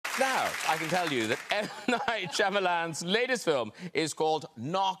Now, I can tell you that M Night Shyamalan's latest film is called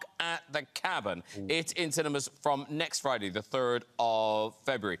Knock at the Cabin. It's in cinemas from next Friday, the 3rd of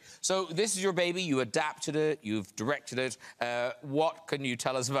February. So this is your baby, you adapted it, you've directed it. What can you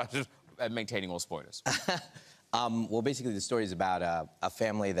tell us about it, maintaining all spoilers? Well, basically, the story is about a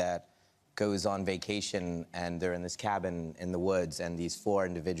family that goes on vacation, and they're in this cabin in the woods, and these 4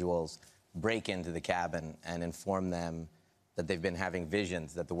 individuals break into the cabin and inform them that they've been having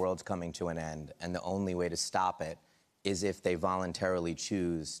visions that the world's coming to an end, and the only way to stop it is if they voluntarily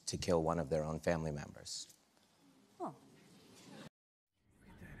choose to kill one of their own family members. Oh.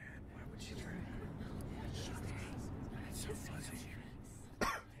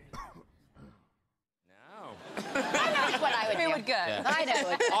 What I would do. It would go. Yeah. I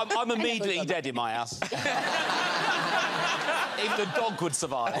know. I'm immediately dead in my house. Even the dog would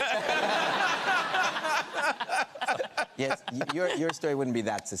survive. Yes, your story wouldn't be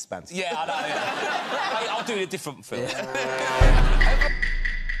that suspenseful. Yeah, I know. Yeah. I'll do a different film. Yeah.